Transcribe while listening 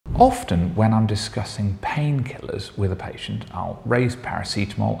often when I'm discussing painkillers with a patient, I'll raise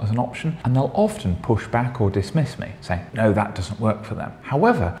paracetamol as an option, and they'll often push back or dismiss me, saying, no, that doesn't work for them.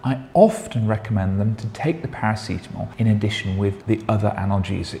 However, I often recommend them to take the paracetamol in addition with the other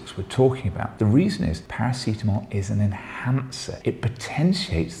analgesics we're talking about. The reason is paracetamol is an enhancer. It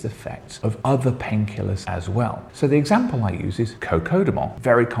potentiates the effects of other painkillers as well. So the example I use is cocodamol,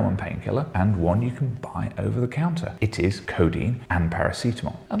 very common painkiller and one you can buy over the counter. It is codeine and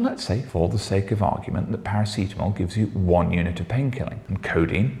paracetamol. And let's say, for the sake of argument, that paracetamol gives you 1 unit of painkilling and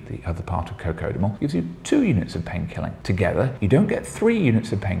codeine, the other part of cocodamol, gives you 2 units of painkilling. Together, you don't get 3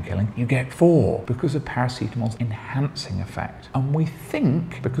 units of painkilling, you get 4 because of paracetamol's enhancing effect. And we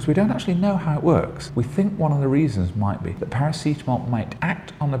think, because we don't actually know how it works, we think one of the reasons might be that paracetamol might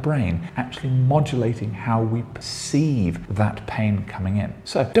act on the brain, actually modulating how we perceive that pain coming in.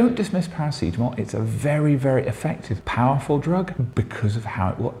 So don't dismiss paracetamol. It's a very, very effective, powerful drug because of how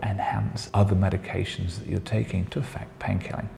it will enhance other medications that you're taking to affect painkilling.